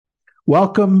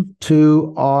Welcome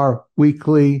to our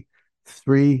weekly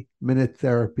 3-minute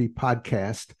therapy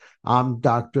podcast. I'm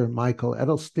Dr. Michael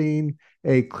Edelstein,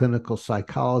 a clinical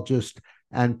psychologist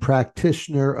and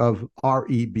practitioner of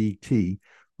REBT,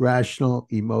 Rational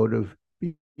Emotive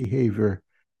Behavior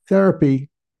Therapy,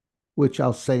 which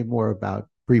I'll say more about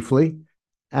briefly.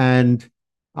 And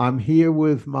I'm here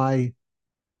with my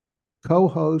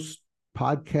co-host,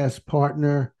 podcast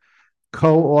partner,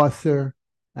 co-author,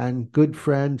 and good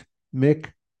friend, Mick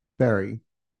Berry.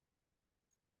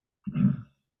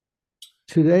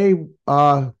 Today,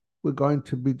 we're going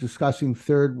to be discussing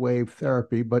third wave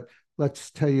therapy, but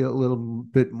let's tell you a little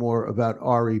bit more about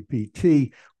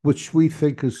REBT, which we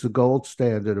think is the gold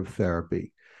standard of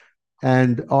therapy.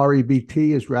 And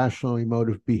REBT is Rational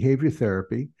Emotive Behavior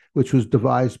Therapy, which was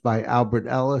devised by Albert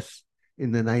Ellis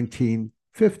in the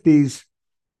 1950s.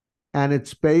 And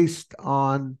it's based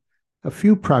on a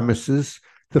few premises.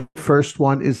 The first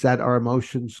one is that our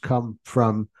emotions come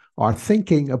from our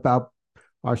thinking about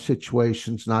our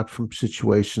situations, not from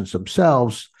situations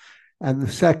themselves. And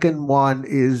the second one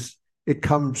is it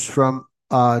comes from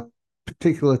a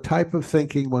particular type of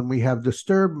thinking when we have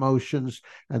disturbed emotions,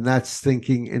 and that's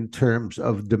thinking in terms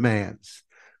of demands.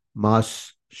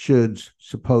 Musts, shoulds,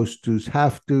 supposed tos,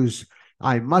 have tos.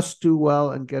 I must do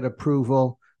well and get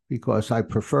approval because I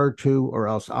prefer to, or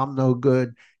else I'm no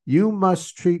good. You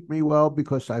must treat me well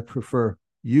because I prefer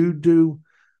you do,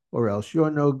 or else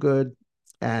you're no good.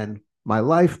 And my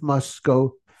life must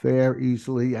go fair,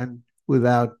 easily, and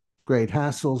without great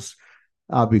hassles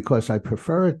because I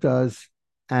prefer it does.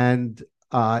 And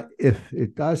if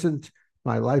it doesn't,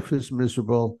 my life is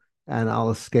miserable and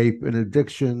I'll escape in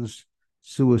addictions,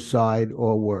 suicide,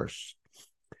 or worse.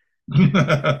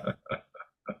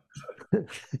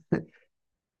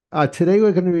 Today,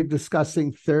 we're going to be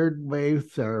discussing third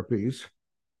wave therapies.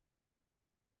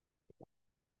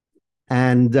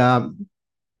 And the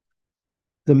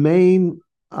reason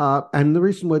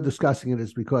we're discussing it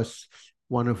is because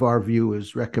one of our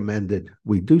viewers recommended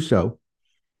we do so.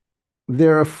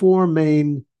 There are 4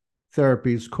 main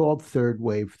therapies called third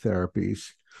wave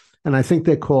therapies. And I think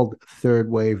they're called third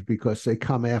wave because they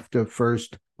come after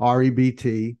first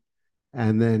REBT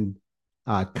and then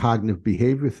cognitive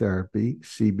behavior therapy,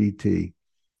 CBT,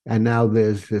 and now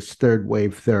there's this third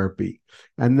wave therapy.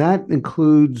 And that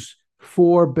includes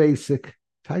 4 basic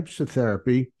types of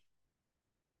therapy.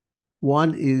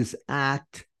 One is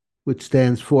ACT, which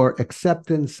stands for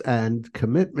Acceptance and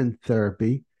Commitment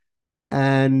Therapy,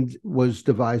 and was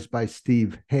devised by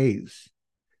Steve Hayes.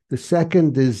 The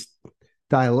second is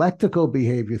Dialectical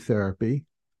Behavior Therapy,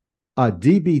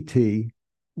 DBT,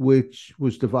 which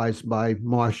was devised by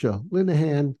Marsha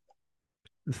Linehan.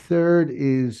 The third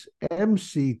is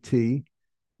MCT,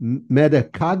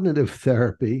 Metacognitive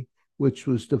Therapy, which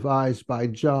was devised by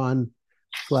John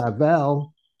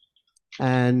Flavel.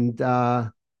 And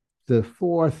the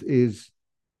fourth is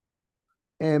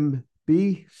MBCT,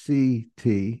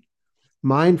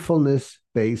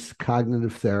 Mindfulness-Based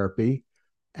Cognitive Therapy,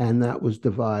 and that was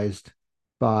devised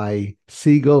by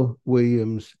Siegel,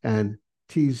 Williams, and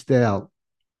Teasdale.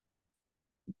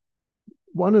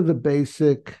 One of the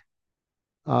basic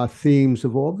themes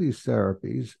of all these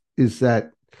therapies is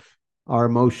that our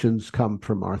emotions come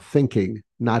from our thinking,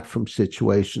 not from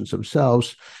situations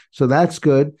themselves. So that's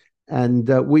good. And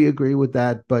we agree with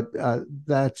that. But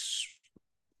that's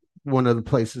one of the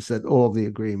places that all the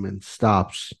agreement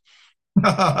stops.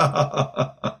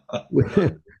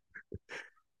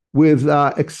 With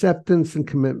acceptance and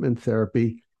commitment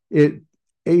therapy,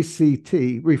 ACT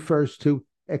refers to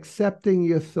accepting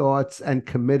your thoughts and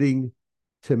committing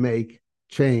to make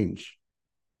change.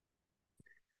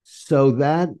 So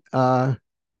that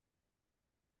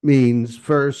means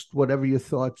first, whatever your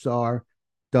thoughts are,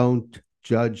 don't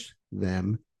judge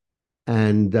them.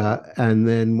 And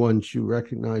then once you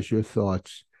recognize your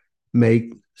thoughts,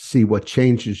 see what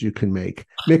changes you can make.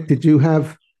 Mick, did you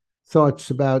have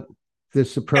thoughts about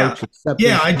this approach?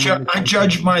 I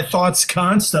judge my thoughts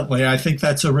constantly. I think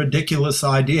that's a ridiculous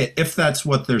idea. If that's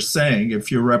what they're saying,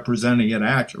 if you're representing it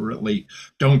accurately,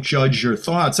 don't judge your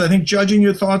thoughts. I think judging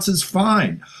your thoughts is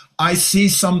fine. I see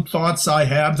some thoughts I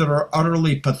have that are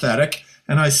utterly pathetic,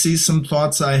 and I see some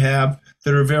thoughts I have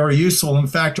that are very useful. In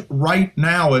fact, right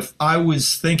now, if I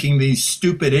was thinking these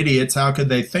stupid idiots, how could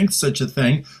they think such a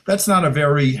thing? That's not a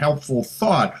very helpful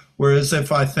thought. Whereas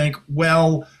if I think,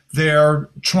 well, they're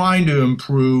trying to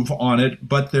improve on it,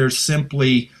 but they're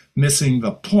simply missing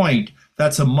the point,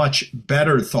 that's a much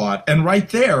better thought. And right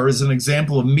there is an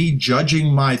example of me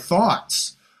judging my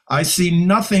thoughts. I see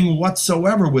nothing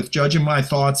whatsoever with judging my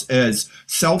thoughts as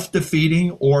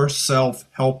self-defeating or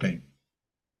self-helping.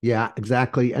 Yeah,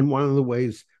 exactly. And one of the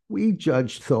ways we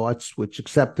judge thoughts, which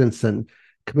acceptance and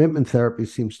commitment therapy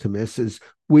seems to miss, is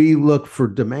we look for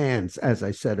demands, as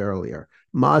I said earlier,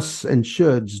 musts and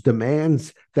shoulds,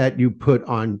 demands that you put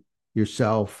on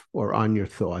yourself or on your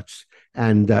thoughts.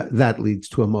 And that leads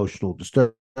to emotional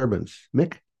disturbance.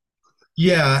 Mick?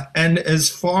 Yeah, and as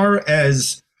far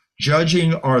as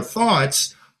judging our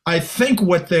thoughts, I think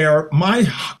my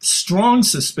strong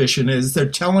suspicion is they're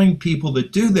telling people to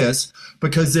do this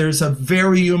because there's a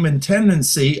very human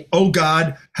tendency. Oh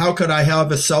God, how could I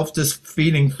have a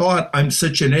self-defeating thought? I'm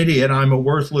such an idiot. I'm a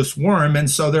worthless worm. And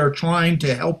so they're trying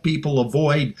to help people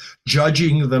avoid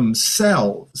judging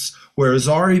themselves. Whereas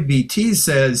REBT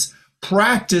says,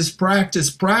 practice, practice,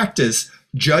 practice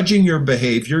judging your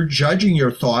behavior, judging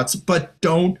your thoughts, but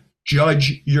don't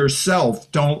judge yourself.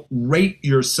 Don't rate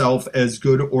yourself as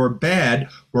good or bad.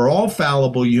 We're all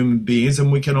fallible human beings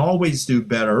and we can always do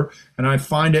better. And I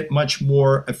find it much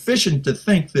more efficient to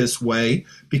think this way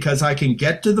because I can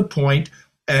get to the point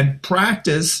and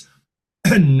practice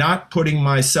not putting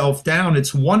myself down.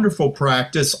 It's wonderful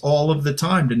practice all of the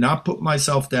time to not put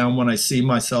myself down when I see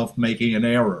myself making an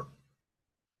error.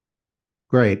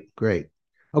 Great, great.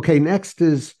 Okay, next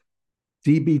is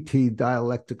DBT,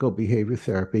 dialectical behavior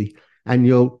therapy, and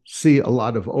you'll see a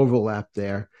lot of overlap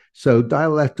there. So,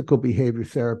 dialectical behavior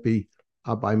therapy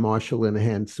by Marshall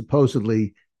Linehan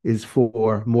supposedly is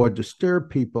for more disturbed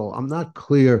people. I'm not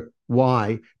clear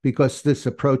why, because this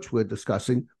approach we're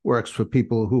discussing works for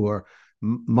people who are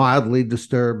mildly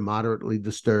disturbed, moderately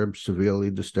disturbed,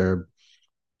 severely disturbed,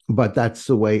 but that's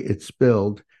the way it's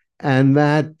billed. And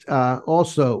that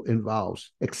also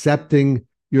involves accepting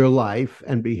your life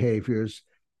and behaviors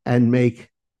and make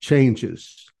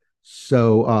changes.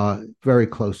 So very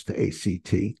close to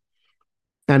ACT.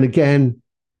 And again,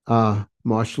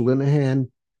 Marshall Linehan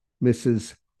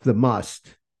misses the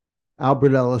must.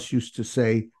 Albert Ellis used to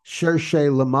say,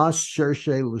 cherchez le must,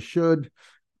 cherchez le should.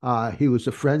 He was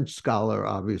a French scholar,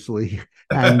 obviously.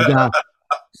 And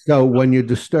so when you're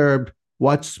disturbed,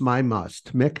 what's my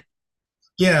must? Mick?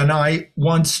 Yeah, and I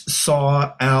once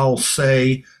saw Al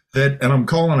say that, and I'm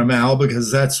calling him Al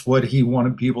because that's what he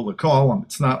wanted people to call him.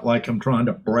 It's not like I'm trying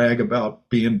to brag about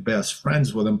being best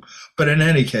friends with him. But in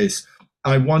any case,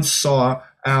 I once saw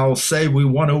Al say we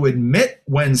want to admit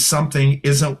when something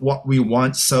isn't what we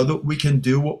want so that we can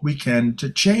do what we can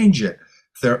to change it.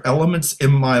 If there are elements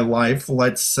in my life,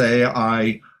 let's say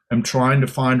I am trying to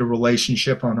find a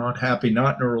relationship, I'm not happy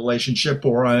not in a relationship,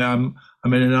 or I'm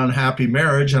in an unhappy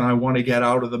marriage and I want to get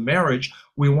out of the marriage.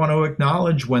 We want to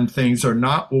acknowledge when things are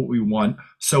not what we want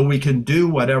so we can do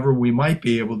whatever we might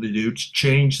be able to do to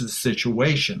change the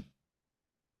situation.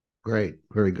 Great,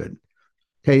 very good.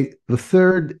 Okay, the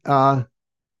third that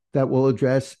we'll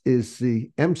address is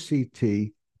the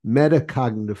MCT,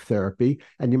 metacognitive therapy.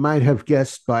 And you might have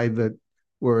guessed by the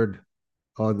word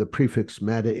or the prefix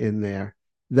meta in there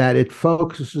that it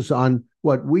focuses on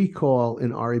what we call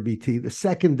in REBT the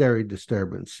secondary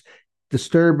disturbance,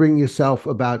 disturbing yourself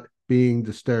about being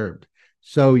disturbed.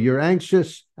 So you're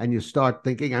anxious and you start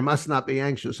thinking, I must not be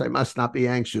anxious. I must not be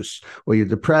anxious. Or you're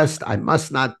depressed. I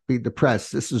must not be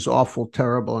depressed. This is awful,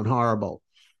 terrible, and horrible.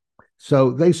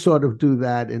 So they sort of do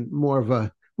that in more of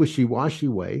a wishy-washy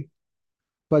way.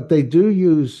 But they do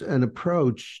use an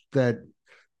approach that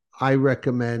I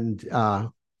recommend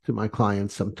to my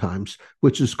clients sometimes,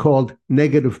 which is called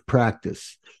negative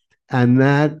practice. And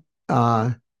that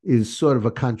is sort of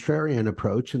a contrarian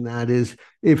approach. And that is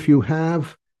if you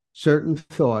have certain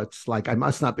thoughts like, I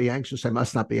must not be anxious, I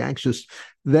must not be anxious,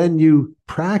 then you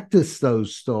practice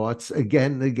those thoughts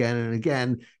again and again and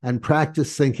again, and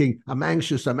practice thinking, I'm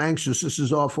anxious, this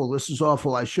is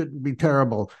awful, I shouldn't be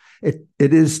terrible. It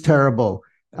is terrible.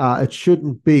 It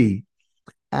shouldn't be.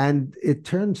 And it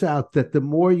turns out that the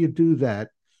more you do that,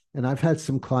 and I've had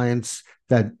some clients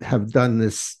that have done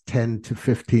this 10 to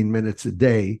 15 minutes a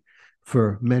day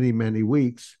for many, many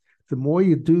weeks. The more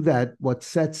you do that, what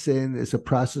sets in is a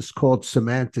process called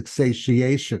semantic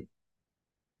satiation.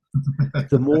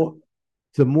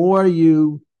 The more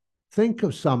you think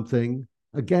of something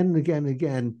again and again and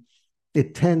again,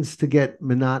 it tends to get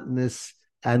monotonous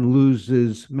and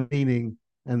loses meaning.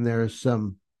 And there are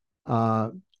some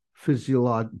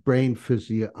brain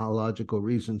physiological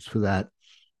reasons for that.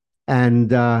 And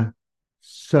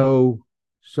so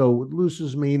it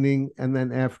loses meaning. And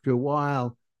then after a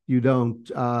while, you don't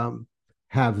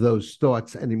have those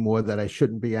thoughts anymore that I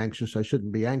shouldn't be anxious.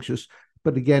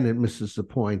 But again, it misses the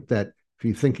point that if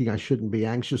you're thinking I shouldn't be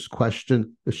anxious,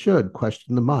 question the should,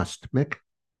 question the must. Mick?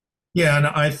 Yeah, and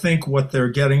I think what they're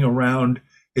getting around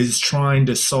is trying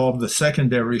to solve the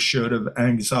secondary should of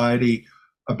anxiety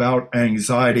about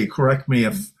anxiety. Correct me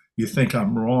if you think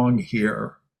I'm wrong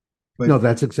here. But No,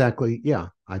 that's exactly, yeah,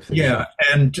 I think yeah,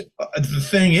 so. and the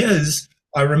thing is,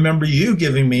 I remember you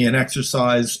giving me an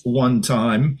exercise one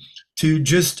time to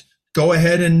just go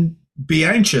ahead and be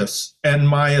anxious. And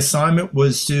my assignment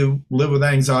was to live with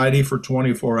anxiety for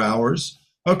 24 hours.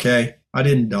 Okay, I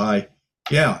didn't die.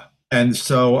 Yeah. And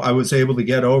so I was able to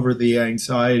get over the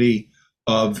anxiety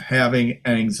of having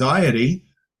anxiety.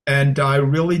 And I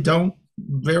really don't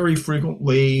very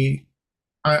frequently,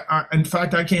 in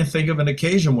fact, I can't think of an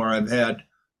occasion where I've had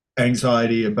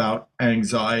anxiety about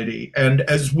anxiety. And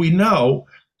as we know,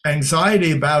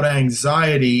 anxiety about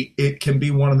anxiety, it can be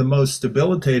one of the most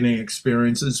debilitating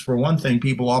experiences. For one thing,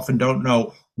 people often don't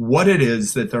know what it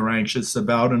is that they're anxious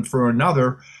about. And for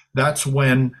another, that's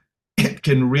when it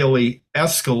can really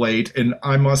escalate. And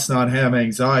I must not have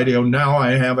anxiety. Oh, now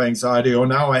I have anxiety. Oh,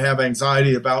 now I have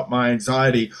anxiety about my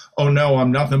anxiety. Oh, no,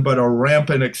 I'm nothing but a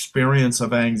rampant experience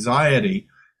of anxiety.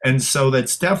 And so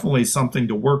that's definitely something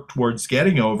to work towards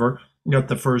getting over. You know,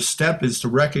 the first step is to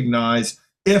recognize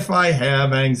if I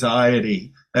have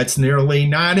anxiety. That's nearly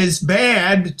not as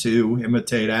bad, to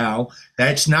imitate Al.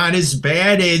 That's not as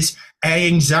bad as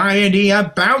anxiety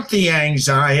about the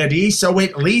anxiety. So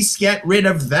at least get rid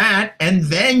of that. And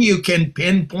then you can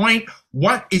pinpoint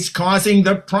what is causing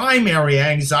the primary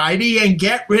anxiety and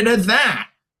get rid of that.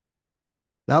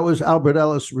 That was Albert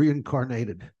Ellis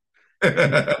reincarnated.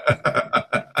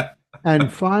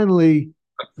 And finally,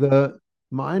 the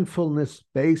mindfulness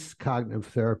based cognitive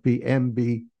therapy,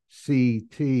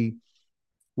 MBCT,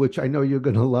 which I know you're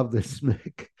going to love this,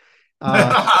 Mick.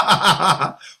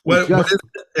 What Just is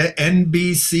it?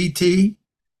 NBCT?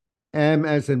 M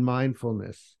as in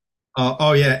mindfulness.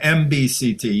 Oh yeah,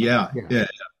 MBCT. Yeah, Yeah. yeah.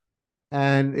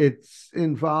 And it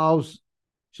involves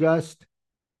just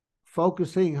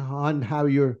focusing on how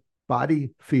your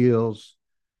body feels,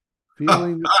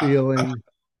 feeling the feeling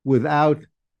without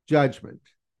judgment.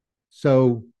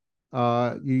 So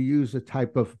you use a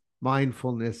type of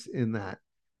mindfulness in that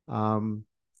um,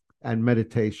 and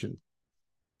meditation.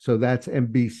 So that's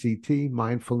MBCT,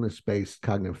 mindfulness based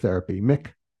cognitive therapy. Mick?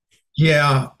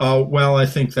 Yeah, well, I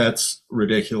think that's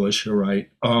ridiculous. You're right.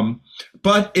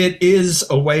 But it is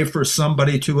a way for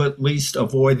somebody to at least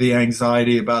avoid the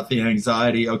anxiety about the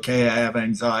anxiety. Okay, I have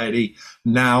anxiety.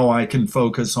 Now I can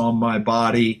focus on my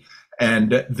body,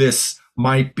 and this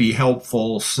might be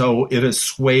helpful. So it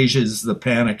assuages the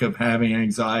panic of having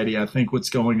anxiety. I think what's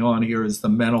going on here is the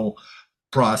mental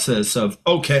process of,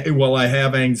 okay, well, I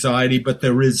have anxiety, but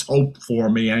there is hope for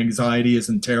me. Anxiety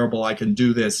isn't terrible. I can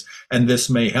do this, and this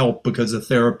may help because a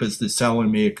therapist is telling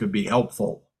me it could be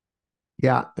helpful.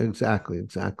 Yeah, exactly,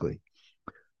 exactly.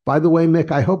 By the way,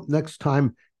 Mick, I hope next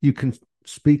time you can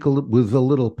speak with a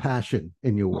little passion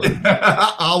in your words.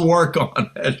 I'll work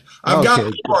on it. I've got Okay,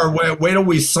 good. more. Wait till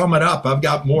we sum it up. I've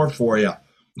got more for you.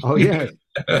 Oh, yes,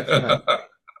 that's right.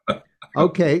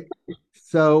 Okay,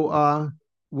 so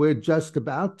we're just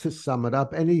about to sum it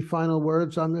up. Any final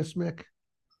words on this, Mick?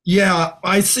 Yeah,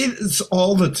 I see this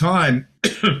all the time.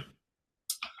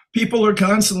 People are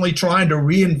constantly trying to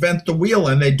reinvent the wheel,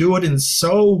 and they do it in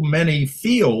so many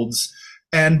fields.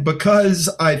 And because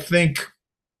I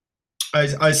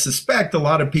suspect a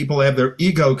lot of people have their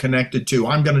ego connected to,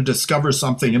 I'm going to discover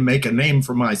something and make a name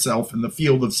for myself in the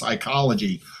field of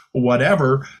psychology or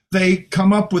whatever, they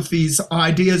come up with these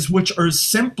ideas which are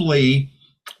simply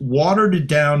watered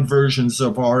down versions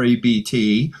of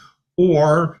REBT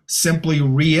or simply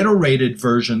reiterated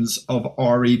versions of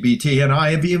REBT. And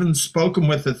I have even spoken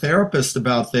with a therapist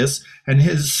about this, and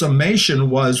his summation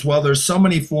was, well, there's so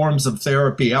many forms of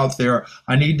therapy out there.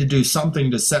 I need to do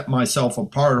something to set myself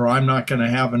apart, or I'm not going to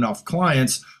have enough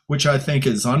clients, which I think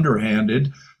is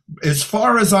underhanded. As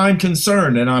far as I'm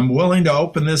concerned, and I'm willing to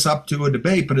open this up to a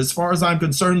debate, but as far as I'm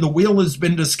concerned, the wheel has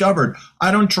been discovered.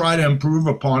 I don't try to improve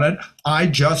upon it. I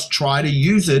just try to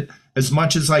use it as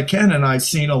much as I can. And I've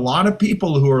seen a lot of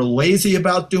people who are lazy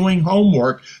about doing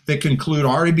homework that conclude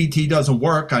REBT doesn't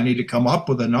work. I need to come up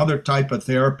with another type of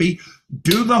therapy.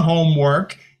 Do the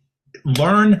homework,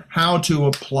 learn how to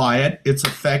apply it. It's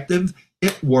effective,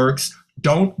 it works.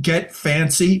 Don't get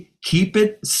fancy, keep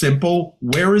it simple.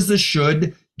 Where is the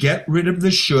should? Get rid of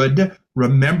the should.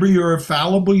 Remember, you're a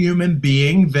fallible human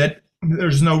being, that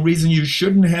there's no reason you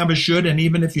shouldn't have a should. And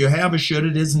even if you have a should,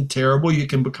 it isn't terrible. You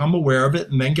can become aware of it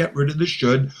and then get rid of the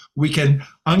should. We can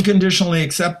unconditionally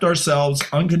accept ourselves,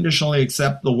 unconditionally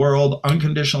accept the world,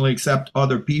 unconditionally accept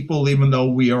other people, even though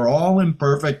we are all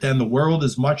imperfect and the world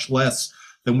is much less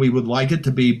than we would like it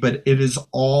to be, but it is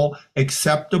all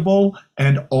acceptable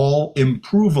and all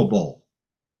improvable.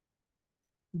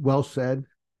 Well said,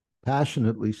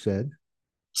 passionately said.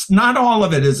 Not all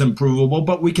of it is improvable,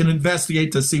 but we can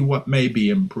investigate to see what may be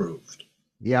improved.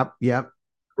 Yep, yep.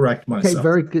 Correct Okay, myself.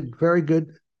 very good, very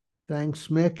good. Thanks,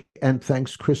 Mick, and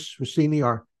thanks, Chris Rossini,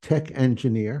 our tech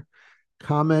engineer.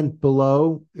 Comment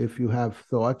below if you have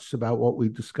thoughts about what we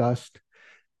discussed.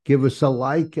 Give us a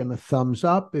like and a thumbs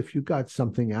up if you got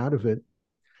something out of it.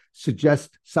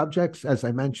 Suggest subjects. As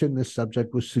I mentioned, this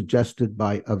subject was suggested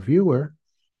by a viewer.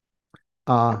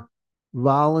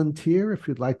 Volunteer if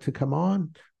you'd like to come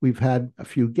on. We've had a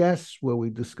few guests where we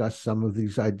discuss some of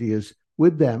these ideas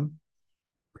with them.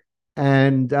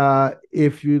 And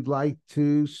if you'd like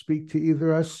to speak to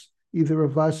either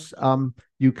of us,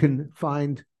 you can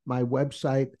find my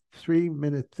website,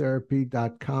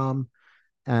 3minutetherapy.com,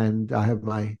 and I have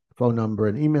my phone number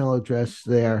and email address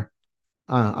there.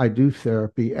 I do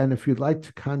therapy. And if you'd like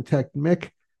to contact Mick,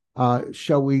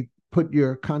 shall we put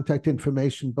your contact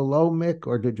information below, Mick,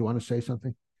 or did you want to say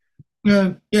something?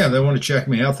 Yeah, they want to check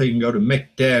me out. They can go to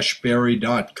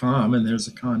mick-berry.com and there's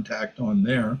a contact on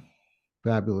there.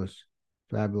 Fabulous.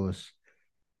 Fabulous.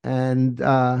 And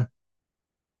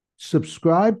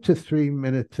subscribe to 3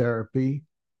 Minute Therapy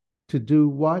to do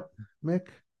what, Mick?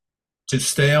 To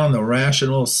stay on the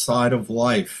rational side of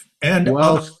life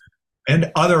Well,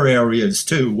 and other areas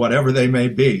too, whatever they may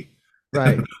be.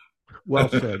 right. Well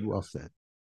said. Well said.